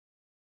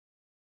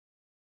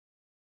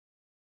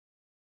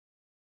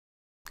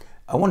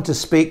I want to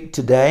speak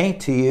today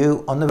to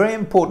you on the very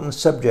important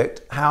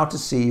subject, how to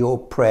see your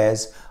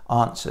prayers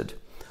answered.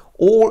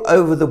 All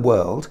over the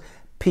world,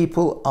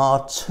 people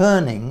are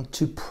turning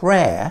to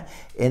prayer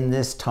in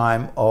this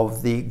time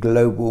of the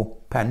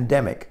global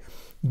pandemic.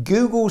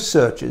 Google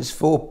searches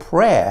for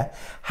prayer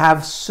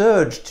have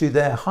surged to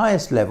their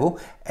highest level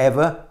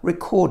ever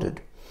recorded.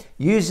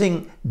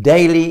 Using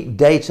daily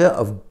data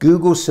of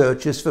Google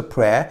searches for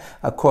prayer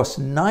across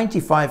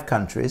 95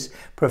 countries,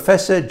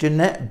 Professor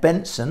Jeanette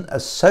Benson,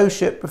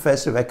 Associate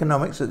Professor of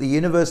Economics at the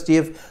University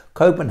of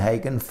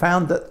Copenhagen,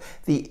 found that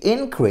the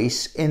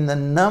increase in the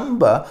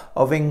number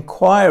of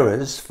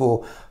inquirers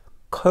for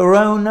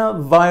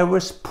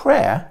coronavirus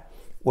prayer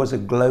was a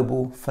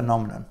global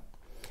phenomenon.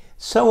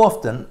 So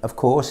often, of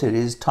course, it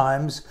is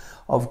times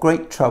of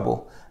great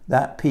trouble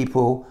that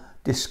people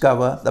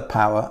discover the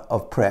power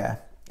of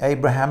prayer.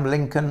 Abraham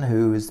Lincoln,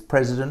 who is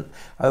president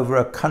over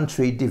a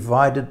country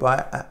divided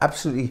by an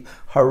absolutely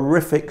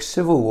horrific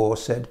civil war,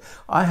 said,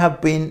 "I have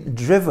been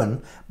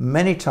driven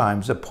many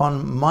times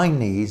upon my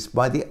knees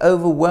by the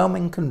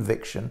overwhelming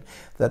conviction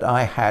that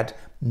I had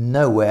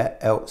nowhere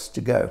else to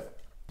go."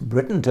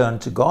 Britain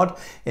turned to God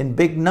in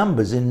big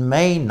numbers in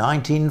May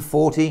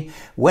 1940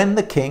 when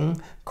the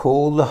King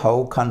called the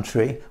whole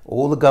country,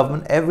 all the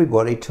government,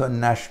 everybody to a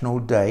national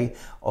day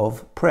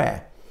of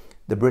prayer.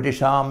 The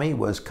British Army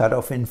was cut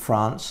off in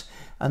France,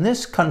 and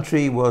this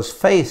country was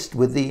faced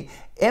with the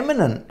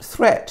imminent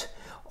threat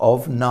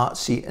of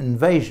Nazi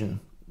invasion.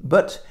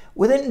 But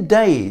within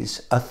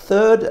days,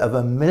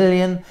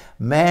 1/3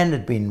 men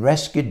had been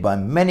rescued by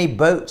many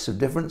boats of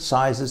different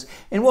sizes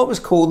in what was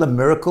called the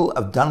Miracle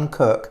of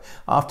Dunkirk.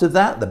 After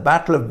that, the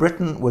Battle of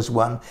Britain was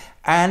won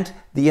and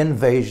the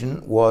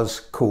invasion was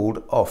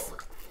called off.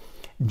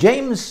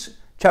 James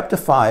chapter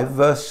 5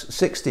 verse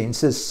 16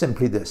 says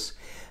simply this: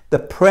 "The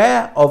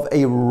prayer of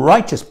a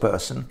righteous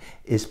person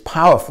is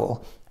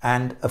powerful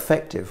and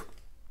effective."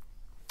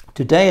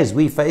 Today, as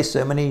we face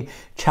so many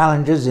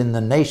challenges in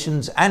the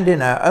nations and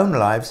in our own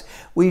lives,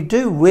 we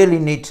do really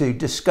need to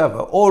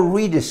discover or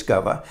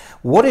rediscover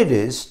what it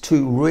is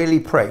to really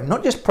pray.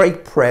 Not just pray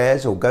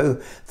prayers or go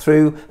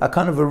through a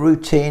kind of a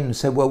routine and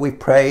say, well, we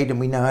prayed and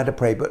we know how to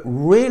pray, but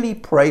really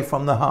pray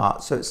from the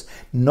heart. So it's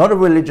not a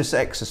religious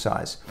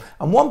exercise.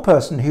 And one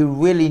person who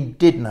really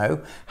did know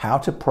how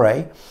to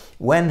pray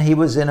when he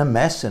was in a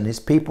mess and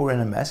his people were in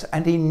a mess,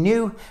 and he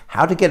knew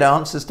how to get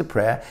answers to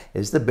prayer,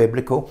 is the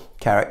biblical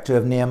character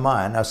of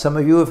Nehemiah. Now, some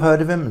of you have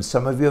heard of him and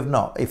some of you have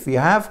not. If you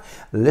have,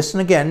 listen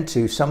again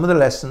to some of the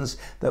lessons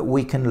that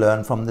we can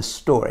learn from this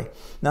story.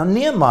 Now,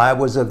 Nehemiah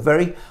was a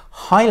very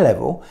high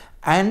level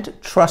and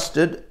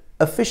trusted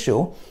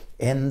official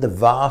in the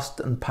vast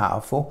and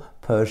powerful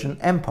Persian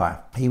Empire.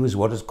 He was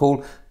what is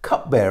called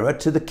cupbearer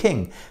to the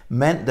king,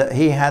 meant that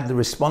he had the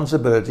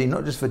responsibility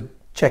not just for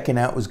checking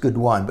out was good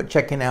wine, but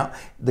checking out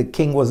the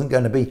king wasn't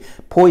going to be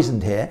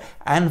poisoned here,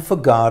 and for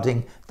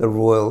guarding the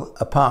royal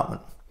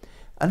apartment.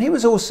 And he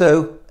was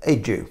also a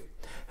Jew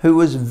who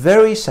was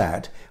very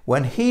sad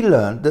when he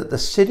learned that the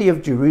city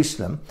of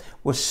Jerusalem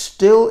was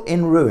still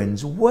in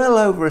ruins well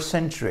over a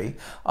century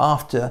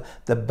after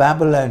the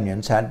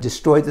Babylonians had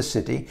destroyed the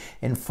city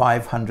in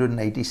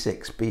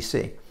 586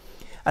 BC.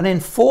 And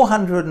in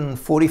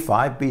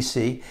 445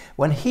 BC,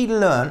 when he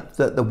learnt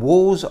that the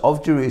walls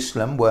of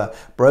Jerusalem were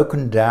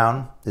broken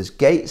down, its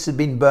gates had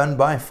been burned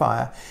by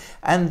fire,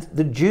 and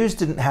the Jews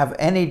didn't have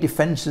any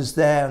defenses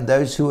there, and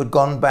those who had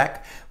gone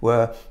back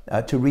were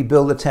to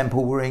rebuild the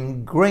temple were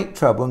in great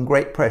trouble and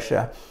great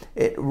pressure,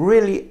 it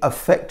really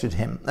affected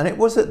him. And it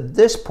was at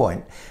this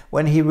point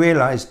when he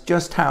realized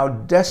just how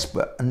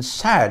desperate and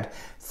sad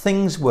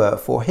things were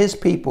for his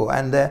people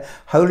and their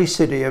holy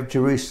city of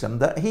Jerusalem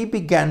that he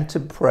began to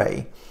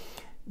pray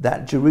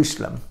that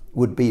Jerusalem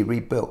would be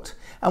rebuilt.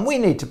 And we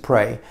need to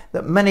pray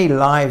that many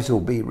lives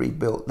will be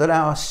rebuilt, that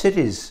our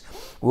cities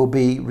will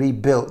be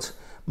rebuilt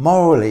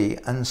morally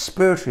and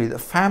spiritually, that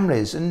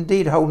families,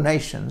 indeed whole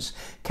nations,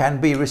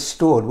 can be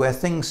restored where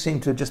things seem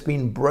to have just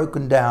been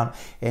broken down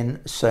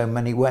in so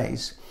many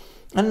ways.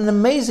 And an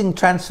amazing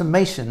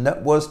transformation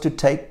that was to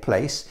take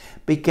place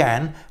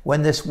began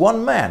when this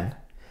one man,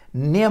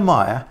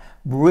 Nehemiah,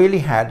 really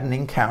had an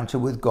encounter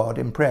with God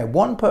in prayer.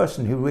 One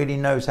person who really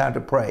knows how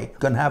to pray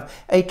can have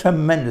a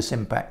tremendous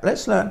impact.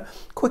 Let's learn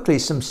quickly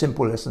some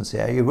simple lessons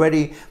here. Are you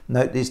ready?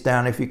 Note these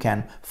down if you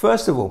can.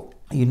 First of all,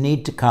 you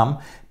need to come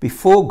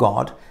before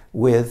God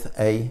with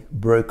a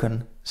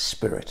broken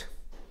spirit.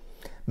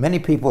 Many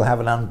people have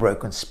an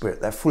unbroken spirit.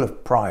 They're full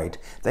of pride.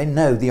 They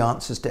know the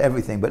answers to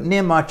everything. But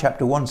Nehemiah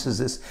chapter 1 says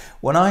this: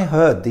 "When I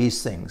heard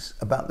these things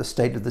about the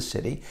state of the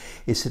city,"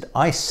 he said,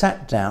 "I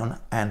sat down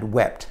and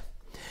wept."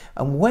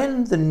 And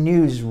when the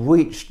news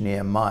reached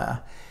Nehemiah,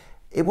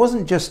 it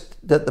wasn't just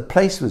that the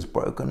place was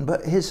broken,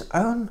 but his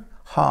own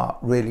heart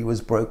really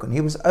was broken.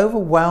 He was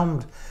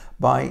overwhelmed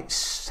by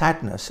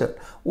sadness at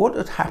what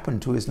had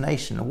happened to his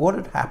nation and what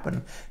had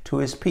happened to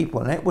his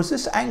people. And it was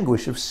this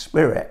anguish of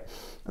spirit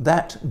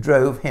that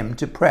drove him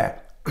to prayer.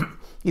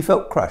 He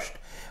felt crushed.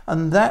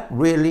 And that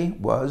really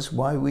was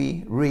why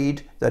we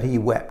read that he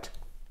wept.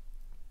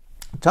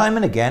 Time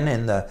and again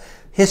in the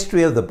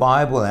history of the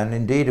Bible and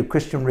indeed of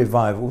Christian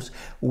revivals,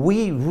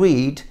 we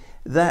read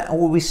that,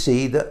 or we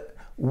see that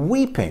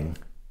weeping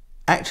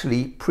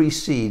actually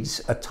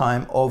precedes a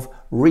time of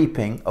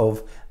reaping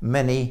of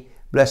many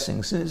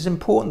blessings. And it's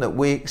important that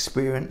we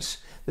experience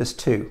this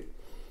too,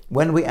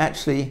 when we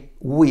actually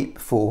weep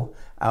for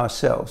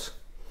ourselves.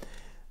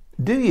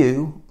 Do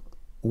you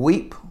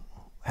weep?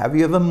 Have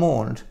you ever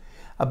mourned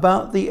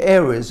about the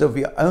areas of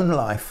your own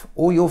life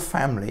or your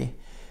family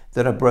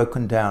that are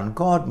broken down?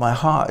 God, my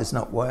heart is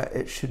not where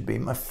it should be.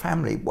 My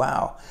family,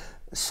 wow,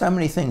 so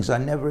many things I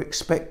never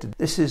expected.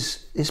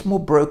 It's more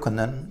broken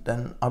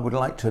than I would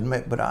like to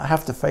admit, but I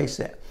have to face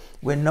it.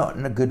 We're not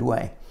in a good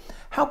way.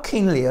 How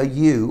keenly are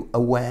you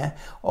aware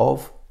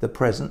of the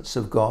presence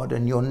of God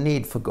and your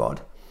need for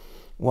God?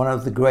 One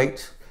of the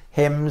great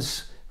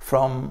hymns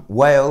from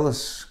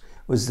Wales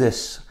was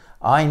this: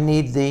 I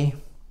need thee,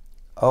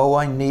 oh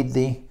I need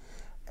thee,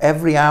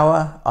 every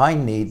hour I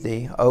need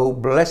thee, oh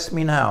bless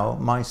me now,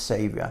 my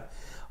Saviour,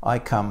 I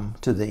come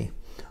to thee.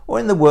 Or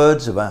in the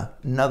words of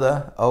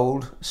another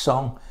old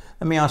song,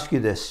 let me ask you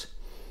this: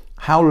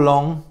 how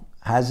long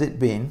has it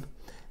been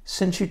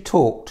since you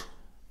talked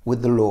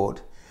with the Lord?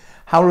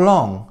 How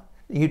long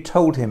you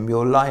told him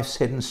your life's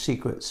hidden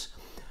secrets?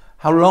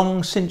 How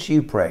long since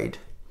you prayed?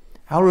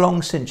 How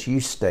long since you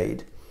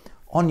stayed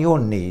on your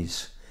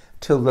knees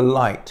till the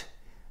light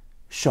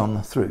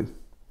shone through?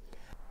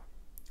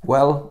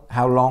 Well,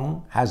 how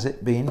long has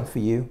it been for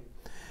you?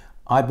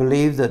 I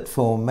believe that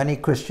for many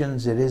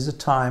Christians it is a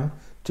time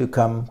to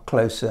come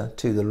closer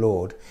to the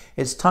Lord.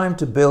 It's time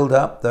to build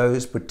up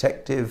those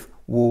protective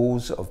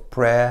walls of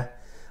prayer,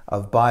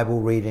 of Bible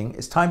reading.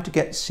 It's time to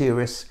get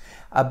serious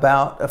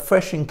about a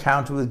fresh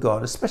encounter with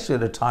God, especially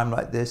at a time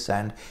like this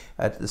and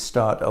at the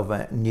start of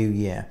a new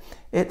year.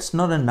 It's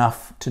not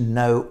enough to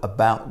know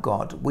about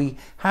God. We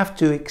have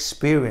to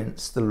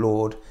experience the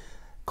Lord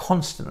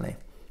constantly.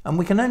 And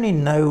we can only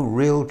know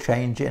real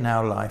change in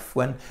our life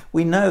when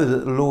we know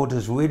that the Lord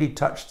has really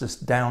touched us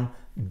down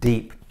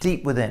deep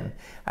within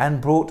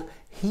and brought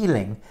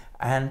healing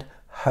and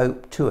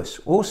hope to us.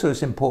 Also,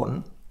 it's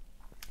important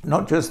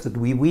not just that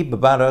we weep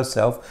about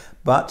ourselves,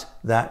 but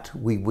that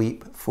we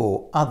weep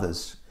for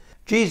others.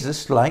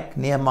 Jesus, like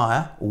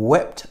Nehemiah,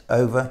 wept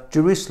over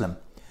Jerusalem.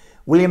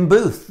 William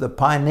Booth, the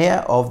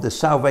pioneer of the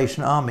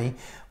Salvation Army,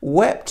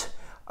 wept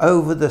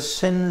over the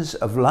sins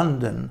of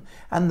London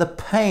and the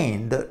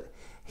pain that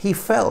he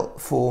felt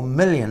for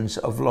millions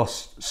of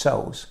lost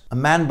souls. A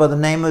man by the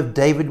name of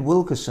David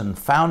Wilkerson,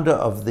 founder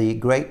of the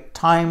great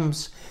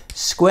Times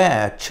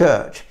Square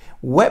Church,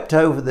 wept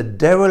over the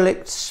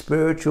derelict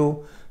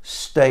spiritual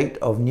state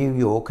of New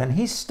York, and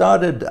he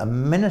started a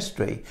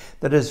ministry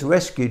that has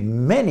rescued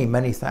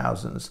many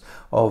thousands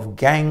of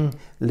gang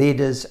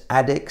leaders,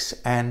 addicts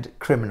and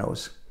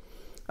criminals.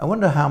 I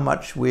wonder how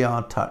much we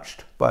are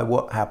touched by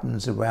what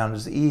happens around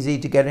us. It's easy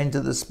to get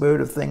into the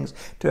spirit of things,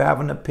 to have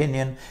an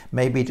opinion,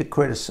 maybe to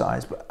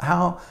criticize, but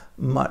how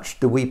much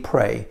do we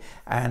pray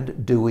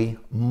and do we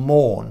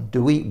mourn?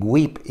 Do we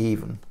weep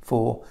even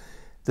for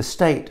the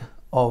state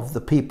of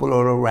the people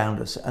all around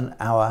us and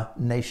our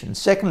nation?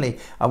 Secondly,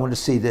 I want to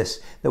see this,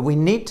 that we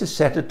need to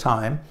set a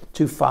time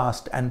to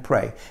fast and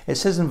pray. It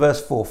says in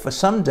verse 4, for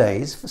some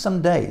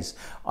days,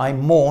 I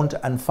mourned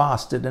and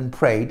fasted and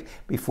prayed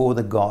before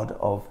the God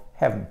of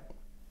heaven.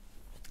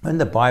 In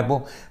the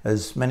Bible,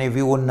 as many of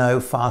you will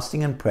know,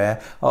 fasting and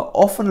prayer are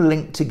often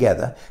linked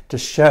together to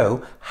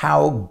show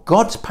how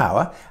God's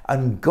power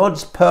and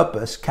God's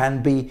purpose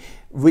can be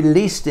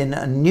released in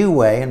a new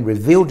way and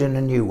revealed in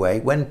a new way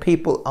when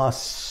people are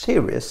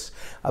serious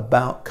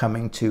about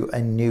coming to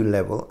a new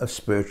level of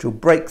spiritual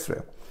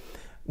breakthrough.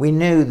 We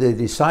knew the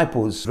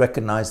disciples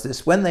recognized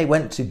this when they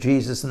went to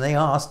Jesus and they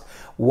asked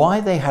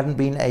why they hadn't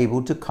been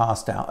able to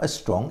cast out a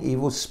strong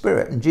evil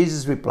spirit. And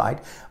Jesus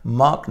replied,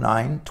 Mark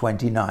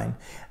 9:29,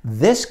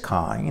 this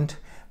kind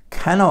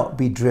cannot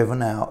be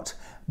driven out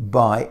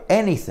by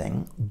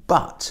anything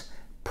but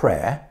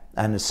prayer,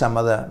 and as some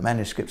other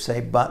manuscripts say,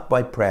 but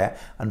by prayer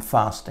and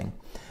fasting.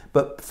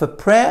 But for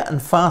prayer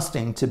and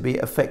fasting to be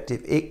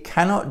effective, it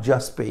cannot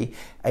just be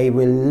a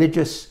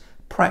religious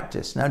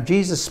practice. Now,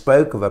 Jesus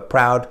spoke of a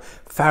proud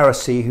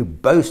Pharisee who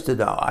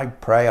boasted, oh, I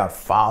pray, I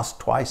fast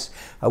twice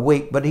a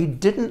week, but he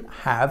didn't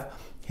have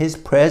his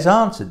prayers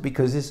answered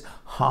because his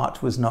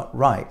heart was not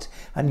right.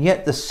 And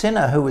yet the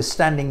sinner who was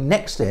standing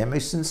next to him,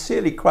 who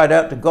sincerely cried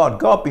out to God,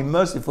 God, be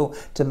merciful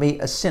to me,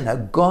 a sinner,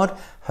 God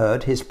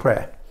heard his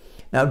prayer.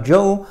 Now,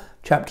 Joel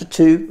chapter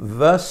 2,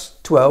 verse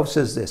 12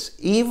 says this,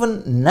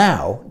 even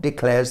now,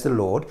 declares the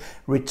Lord,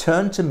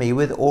 return to me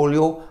with all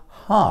your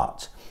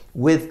heart,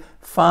 with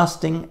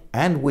fasting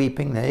and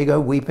weeping, there you go,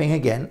 weeping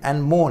again,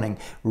 and mourning.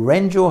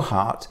 Rend your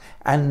heart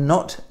and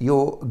not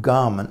your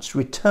garments.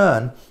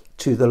 Return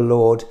to the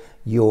Lord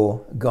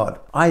your God.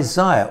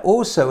 Isaiah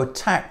also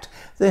attacked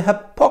the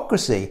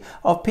hypocrisy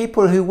of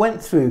people who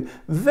went through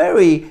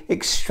very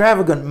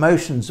extravagant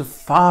motions of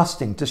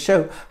fasting to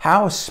show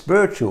how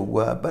spiritual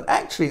were, but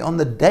actually on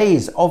the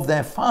days of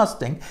their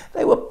fasting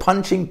they were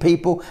punching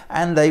people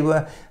and they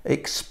were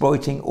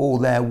exploiting all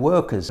their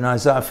workers. In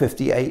Isaiah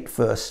 58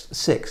 verse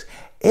 6,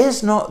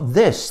 Is not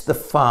this the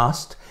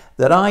fast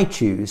that I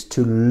choose,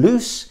 to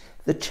loose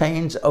the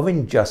chains of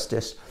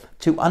injustice,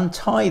 to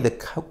untie the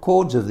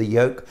cords of the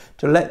yoke,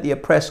 to let the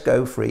oppressed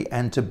go free,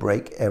 and to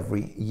break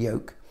every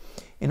yoke?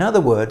 In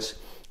other words,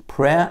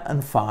 prayer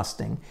and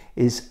fasting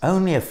is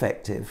only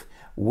effective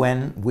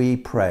when we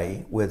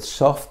pray with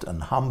soft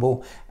and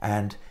humble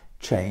and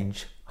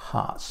changed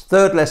hearts.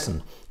 Third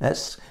lesson,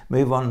 let's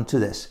move on to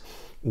this.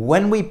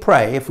 When we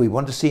pray, if we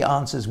want to see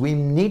answers, we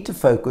need to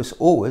focus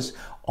always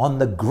on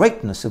the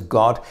greatness of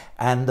God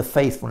and the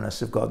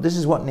faithfulness of God. This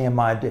is what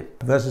Nehemiah did.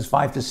 Verses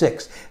 5 to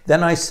 6.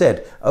 Then I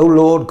said, O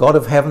Lord, God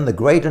of heaven, the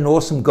great and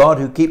awesome God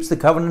who keeps the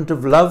covenant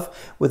of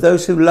love with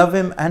those who love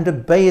him and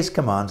obey his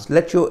commands,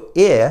 let your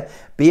ear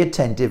be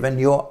attentive and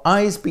your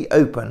eyes be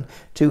open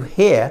to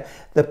hear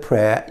the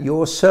prayer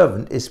your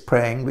servant is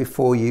praying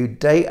before you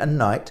day and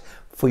night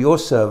for your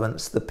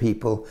servants, the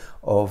people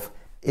of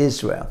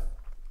Israel.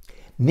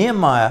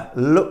 Nehemiah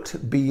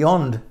looked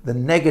beyond the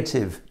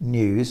negative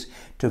news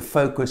to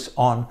focus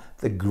on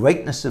the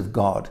greatness of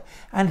God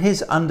and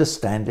his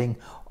understanding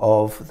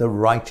of the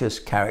righteous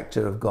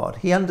character of God.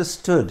 He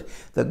understood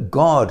that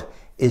God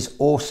is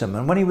awesome.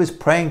 And when he was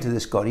praying to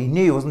this God, he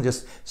knew he wasn't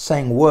just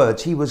saying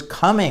words. He was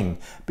coming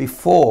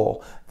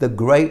before the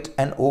great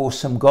and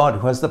awesome God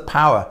who has the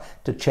power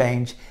to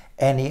change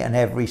any and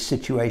every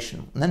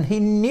situation. And he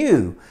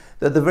knew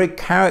that the very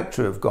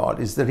character of God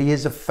is that he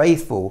is a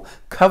faithful,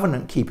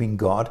 covenant-keeping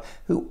God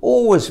who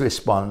always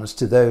responds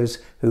to those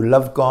who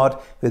love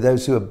God, to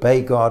those who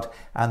obey God,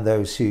 and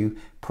those who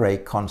pray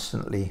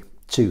constantly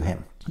to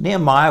him.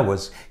 Nehemiah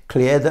was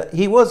clear that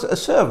he was a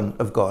servant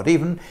of God.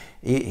 Even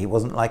he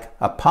wasn't like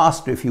a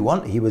pastor, if you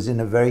want. He was in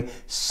a very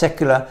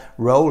secular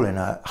role, in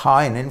a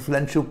high and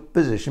influential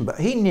position, but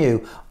he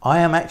knew, I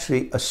am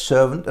actually a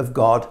servant of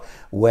God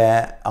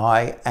where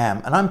I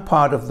am, and I'm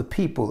part of the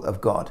people of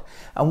God.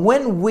 And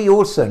when we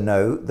also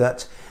know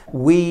that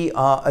we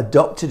are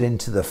adopted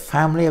into the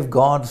family of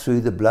God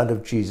through the blood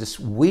of Jesus,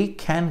 we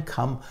can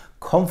come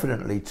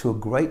confidently to a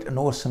great and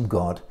awesome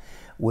God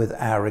with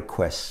our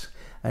requests.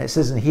 And it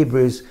says in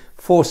Hebrews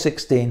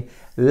 4:16,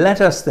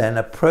 let us then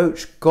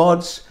approach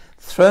God's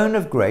throne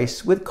of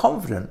grace with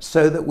confidence,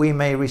 so that we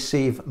may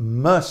receive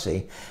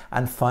mercy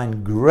and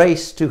find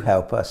grace to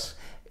help us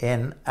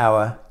in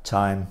our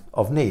time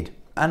of need.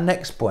 And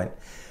next point,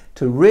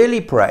 to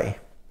really pray,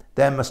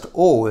 there must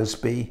always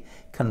be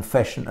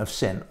confession of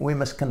sin. We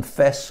must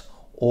confess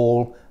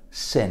all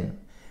sin.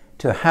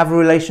 To have a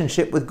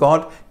relationship with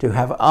God, to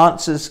have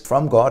answers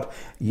from God,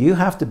 you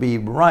have to be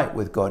right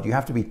with God. You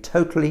have to be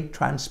totally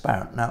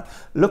transparent. Now,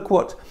 look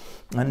what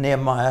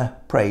Nehemiah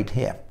prayed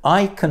here.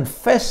 I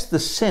confess the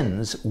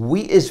sins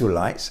we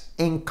Israelites,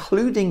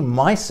 including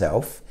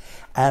myself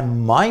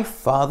and my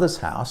father's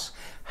house,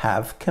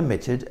 have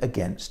committed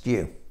against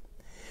you.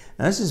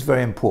 Now, this is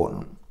very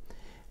important.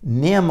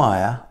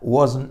 Nehemiah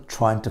wasn't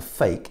trying to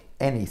fake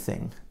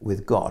anything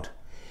with God.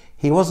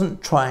 He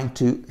wasn't trying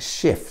to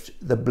shift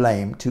the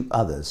blame to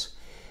others.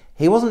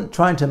 He wasn't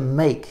trying to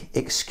make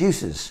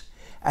excuses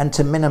and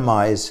to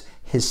minimize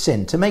his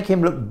sin, to make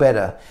him look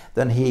better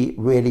than he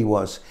really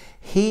was.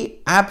 He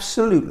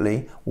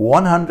absolutely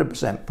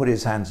 100% put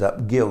his hands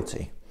up,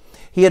 guilty.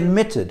 He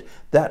admitted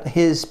that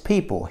his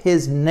people,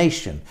 his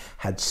nation,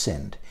 had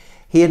sinned.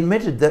 He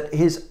admitted that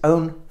his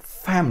own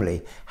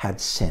family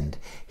had sinned.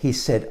 He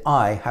said,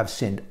 I have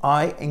sinned.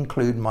 I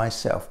include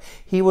myself.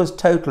 He was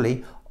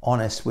totally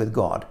honest with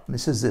God. And it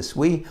says this,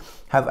 we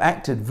have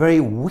acted very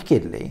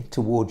wickedly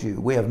toward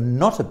you. We have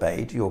not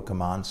obeyed your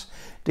commands,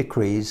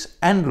 decrees,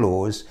 and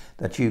laws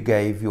that you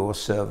gave your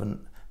servant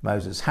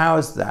Moses. How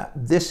is that?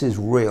 This is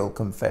real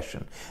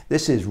confession.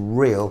 This is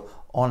real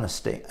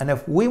honesty. And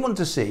if we want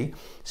to see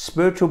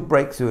spiritual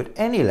breakthrough at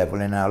any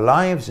level in our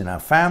lives, in our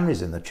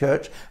families, in the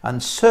church,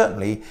 and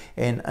certainly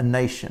in a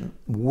nation,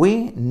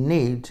 we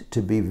need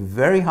to be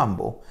very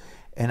humble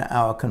in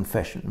our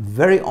confession,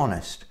 very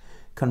honest.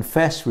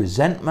 Confess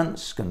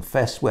resentments,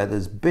 confess where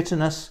there's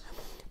bitterness,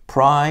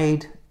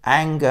 pride,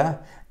 anger,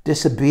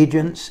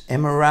 disobedience,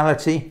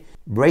 immorality,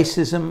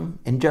 racism,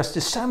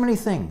 injustice, so many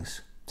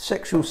things.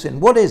 Sexual sin,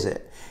 what is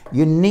it?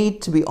 You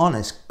need to be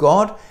honest.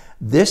 God,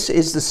 this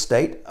is the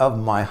state of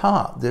my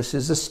heart. This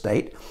is the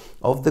state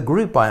of the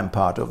group I am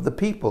part of, the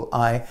people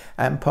I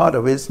am part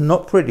of. It's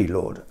not pretty,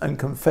 Lord, and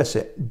confess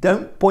it.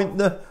 Don't point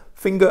the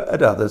finger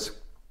at others.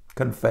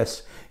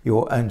 Confess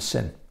your own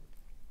sin.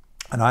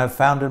 And I have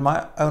found in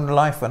my own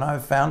life, and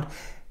I've found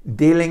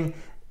dealing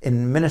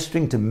in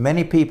ministering to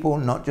many people,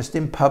 not just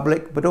in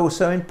public, but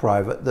also in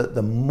private, that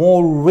the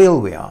more real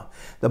we are,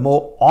 the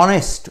more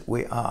honest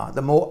we are,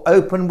 the more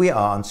open we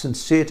are and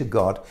sincere to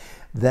God,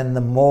 then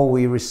the more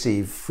we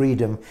receive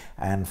freedom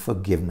and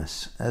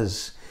forgiveness.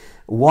 As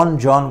 1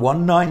 John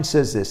 1:9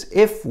 says this,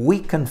 if we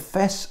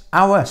confess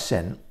our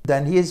sin,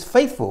 then he is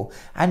faithful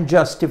and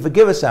just to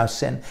forgive us our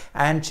sin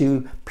and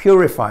to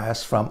purify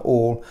us from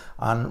all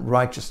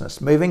unrighteousness.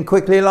 Moving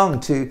quickly along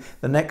to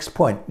the next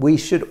point. We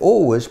should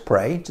always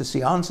pray to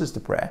see answers to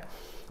prayer.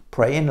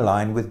 pray in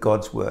line with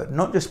God's word.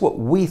 Not just what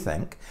we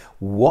think.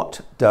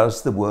 What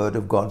does the word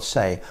of God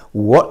say?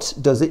 What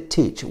does it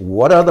teach?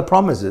 What are the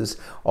promises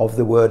of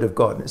the word of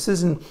God? And it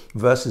says in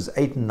verses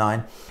 8 and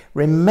 9,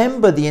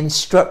 remember the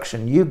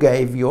instruction you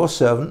gave your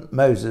servant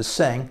Moses,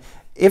 saying,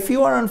 if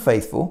you are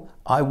unfaithful,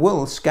 I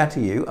will scatter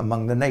you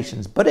among the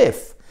nations. But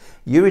if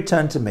you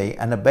return to me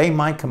and obey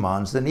my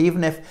commands, then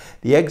even if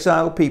the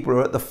exiled people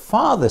are at the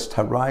farthest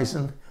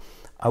horizon,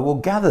 I will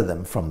gather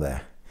them from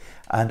there,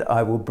 and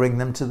I will bring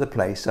them to the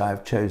place I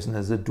have chosen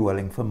as a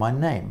dwelling for my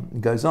name.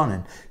 It goes on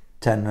in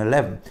 10 and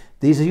 11.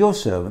 These are your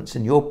servants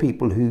and your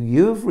people who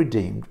you have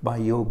redeemed by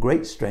your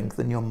great strength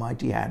and your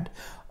mighty hand.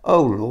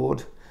 O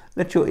Lord,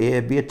 let your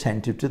ear be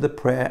attentive to the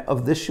prayer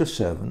of this your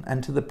servant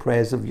and to the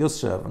prayers of your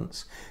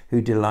servants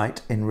who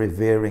delight in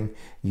revering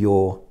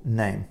your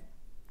name.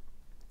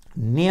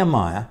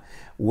 Nehemiah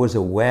was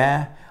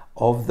aware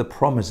of the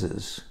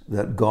promises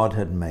that God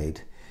had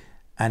made.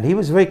 And he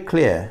was very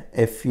clear,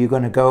 if you're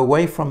going to go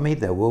away from me,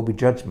 there will be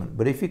judgment.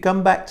 But if you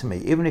come back to me,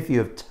 even if you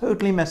have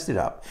totally messed it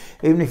up,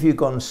 even if you've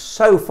gone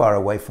so far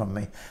away from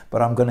me,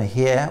 but I'm going to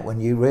hear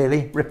when you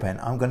really repent,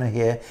 I'm going to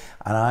hear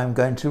and I'm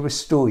going to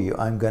restore you.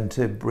 I'm going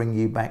to bring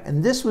you back.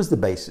 And this was the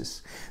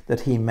basis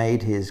that he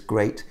made his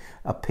great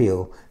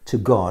appeal to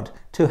God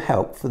to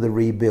help for the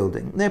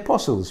rebuilding. The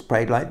apostles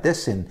prayed like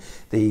this in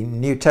the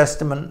New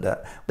Testament.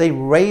 They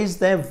raised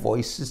their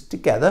voices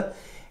together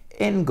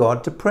in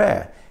God to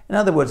prayer. In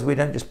other words, we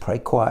don't just pray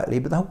quietly,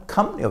 but the whole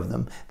company of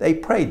them, they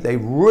prayed. They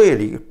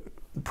really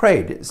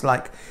prayed. It's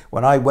like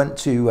when I went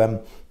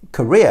to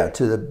Korea,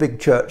 to the big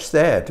church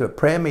there, to a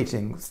prayer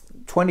meeting,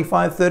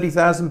 25,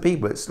 30,000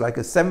 people. It's like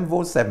a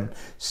 747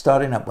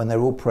 starting up when they're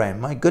all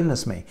praying. My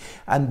goodness me.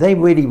 And they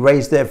really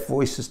raised their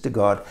voices to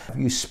God.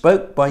 You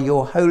spoke by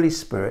your Holy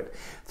Spirit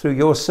through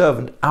your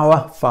servant,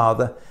 our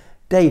Father,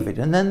 David.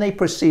 And then they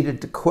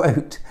proceeded to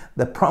quote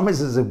the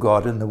promises of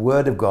God and the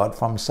word of God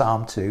from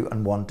Psalm 2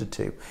 and 1 to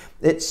 2.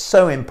 It's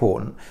so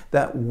important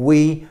that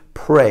we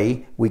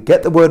pray, we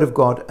get the word of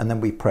God, and then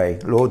we pray,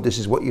 Lord, this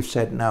is what you've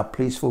said. Now,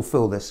 please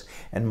fulfill this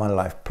in my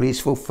life. Please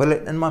fulfill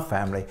it in my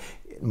family.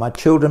 My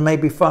children may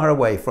be far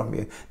away from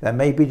you. There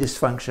may be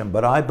dysfunction,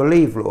 but I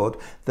believe, Lord,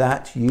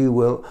 that you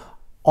will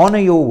honor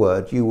your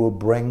word. You will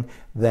bring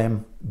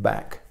them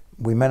back.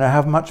 We may not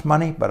have much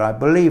money, but I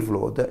believe,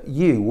 Lord, that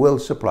you will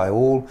supply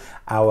all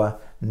our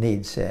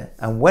needs here.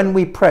 And when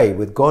we pray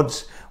with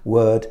God's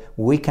word,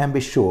 we can be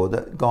sure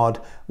that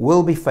God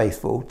will be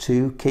faithful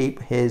to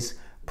keep his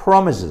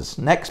promises.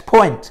 Next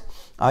point.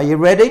 Are you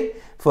ready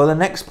for the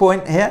next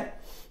point here?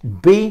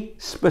 Be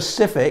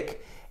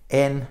specific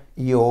in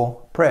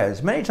your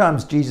prayers. Many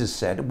times Jesus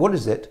said, what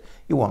is it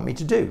you want me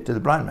to do to the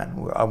blind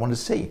man? I want to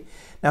see.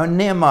 Now in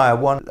Nehemiah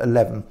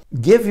 1:11,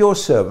 give your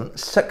servant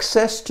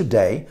success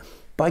today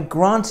by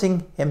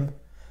granting him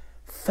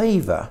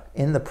favor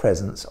in the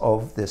presence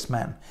of this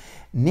man.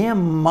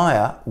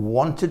 Nehemiah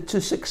wanted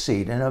to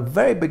succeed in a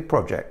very big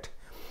project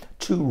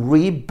to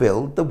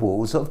rebuild the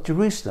walls of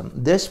Jerusalem.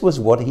 This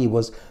was what he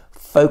was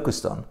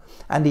focused on.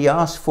 And he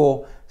asked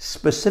for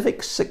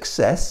specific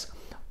success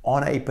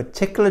on a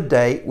particular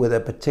day with a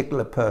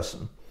particular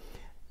person.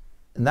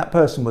 And that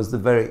person was the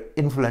very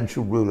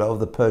influential ruler of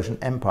the Persian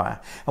Empire.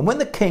 And when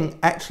the king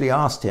actually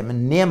asked him,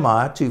 in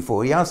Nehemiah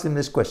 2:4, he asked him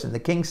this question. The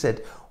king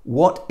said,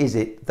 what is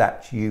it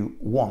that you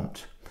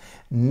want?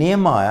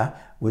 Nehemiah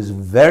was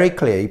very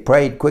clear. He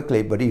prayed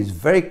quickly, but he was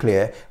very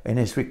clear in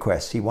his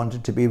request. He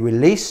wanted to be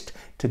released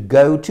to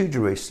go to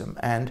Jerusalem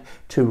and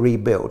to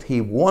rebuild. He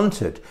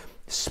wanted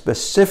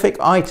specific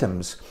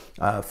items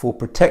for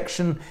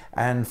protection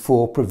and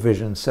for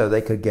provision so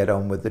they could get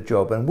on with the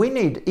job. And we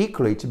need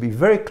equally to be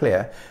very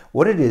clear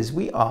what it is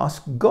we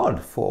ask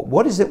God for.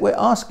 What is it we're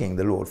asking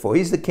the Lord for?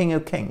 He's the King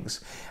of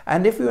Kings.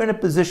 And if you're in a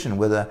position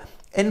with an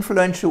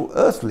influential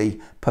earthly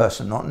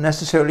person, not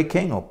necessarily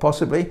king, or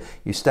possibly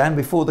you stand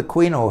before the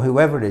Queen or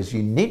whoever it is,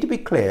 you need to be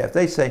clear. If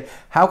they say,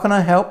 how can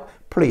I help?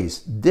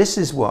 Please, this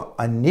is what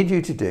I need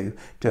you to do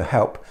to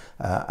help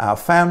our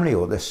family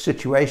or this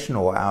situation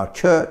or our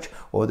church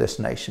or this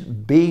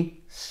nation.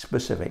 Be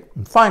specific.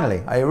 And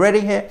finally, are you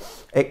ready here?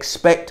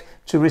 Expect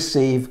to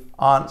receive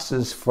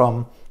answers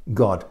from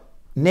God.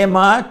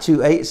 Nehemiah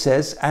 2:8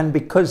 says, and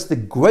because the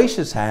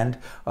gracious hand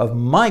of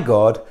my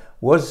God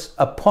was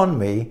upon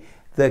me,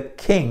 the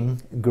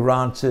king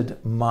granted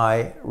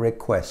my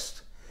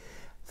request.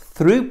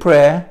 Through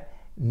prayer,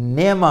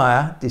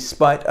 Nehemiah,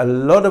 despite a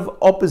lot of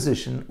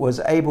opposition, was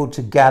able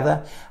to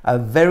gather a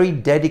very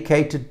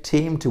dedicated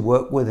team to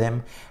work with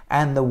him,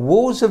 and the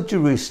walls of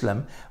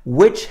Jerusalem,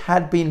 which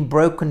had been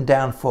broken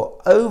down for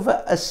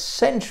over a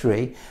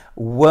century,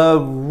 were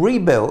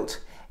rebuilt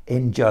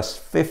in just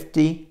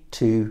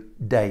 52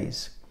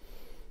 days.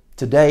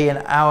 Today, in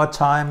our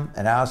time,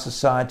 in our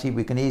society,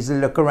 we can easily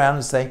look around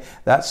and say,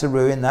 that's a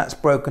ruin, that's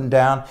broken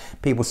down.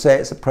 People say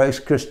it's a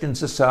post-Christian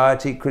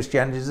society.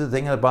 Christianity is a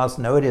thing of the past.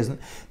 No, it isn't.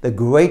 The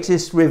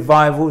greatest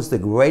revivals, the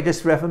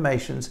greatest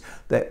reformations,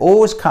 they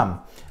always come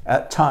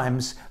at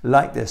times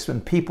like this,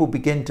 when people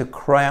begin to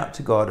cry out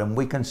to God, and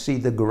we can see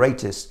the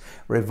greatest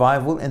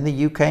revival in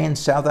the UK and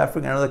South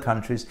Africa and other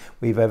countries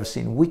we've ever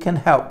seen. We can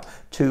help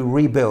to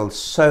rebuild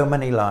so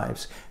many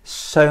lives,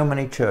 so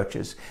many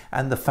churches,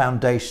 and the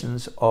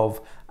foundations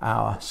of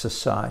our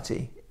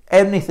society.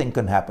 Anything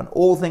can happen.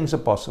 All things are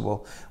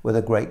possible with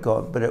a great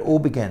God, but it all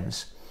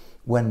begins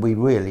when we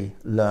really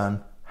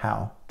learn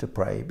how to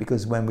pray.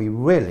 Because when we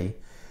really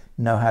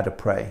know how to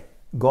pray,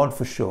 God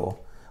for sure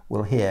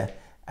will hear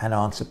and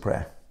answer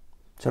prayer.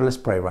 So let's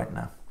pray right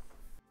now.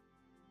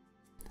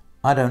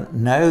 I don't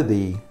know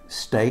the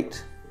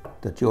state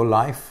that your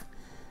life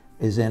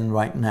is in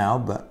right now,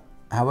 but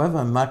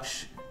however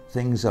much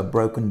things are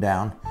broken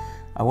down,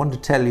 I want to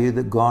tell you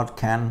that God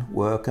can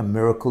work a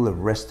miracle of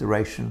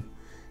restoration.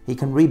 He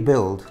can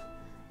rebuild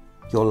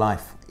your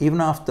life, even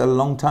after a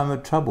long time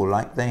of trouble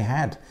like they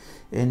had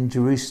in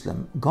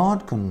Jerusalem.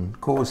 God can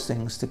cause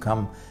things to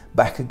come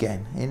back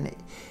again.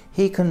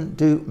 He can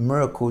do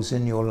miracles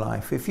in your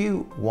life. If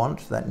you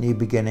want that new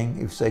beginning,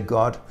 if you say,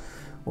 God,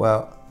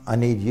 well, I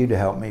need you to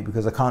help me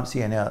because I can't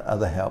see any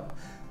other help.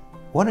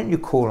 Why don't you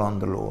call on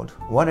the Lord?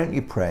 Why don't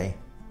you pray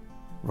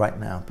right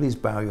now? Please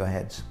bow your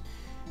heads.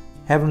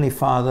 Heavenly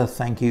Father,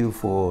 thank you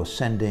for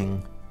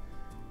sending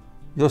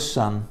your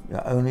Son,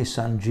 your only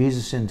Son,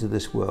 Jesus, into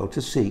this world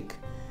to seek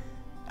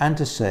and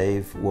to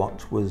save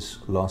what was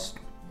lost.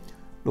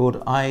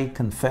 Lord, I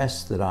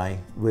confess that I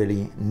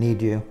really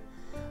need you.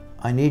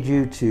 I need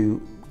you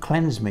to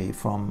cleanse me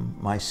from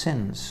my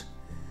sins.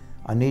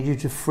 I need you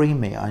to free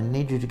me. I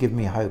need you to give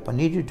me hope. I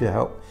need you to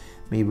help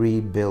me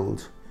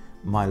rebuild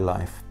my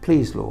life.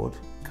 Please, Lord,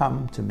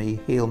 come to me,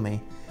 heal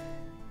me,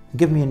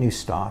 give me a new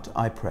start,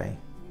 I pray,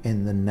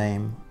 in the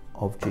name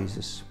of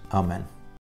Jesus. Amen.